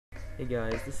Hey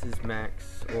guys, this is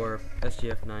Max, or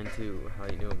SGF92, how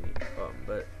you know me,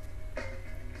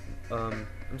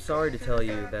 I'm sorry to tell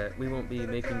you that we won't be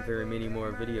making very many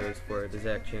more videos for the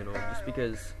Zach channel, just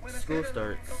because school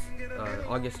starts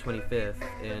August 25th,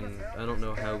 and I don't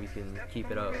know how we can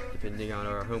keep it up, depending on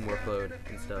our homework load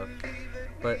and stuff.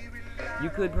 But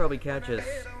you could probably catch us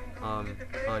on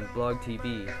Blog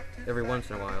TV every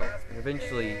once in a while, and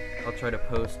eventually I'll try to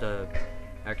post a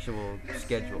actual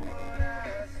schedule.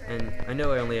 And I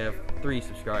know I only have 3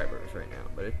 subscribers right now,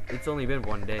 but it's only been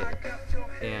 1 day,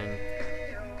 and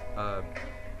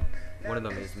one of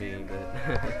them is me,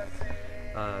 but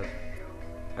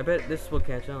I bet this will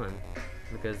catch on,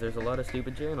 because there's a lot of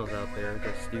stupid channels out there,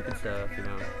 just stupid stuff, you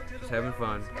know, just having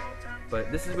fun.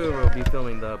 But this is where we'll be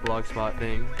filming the blogspot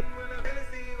thing.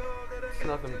 It's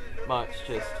nothing much,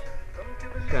 just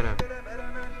kind of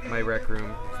my rec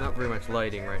room. It's not very much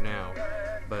lighting right now,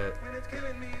 but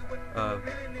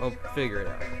I'll figure it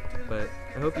out. But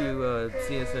I hope you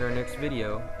see us in our next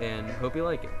video, and hope you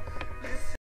like it.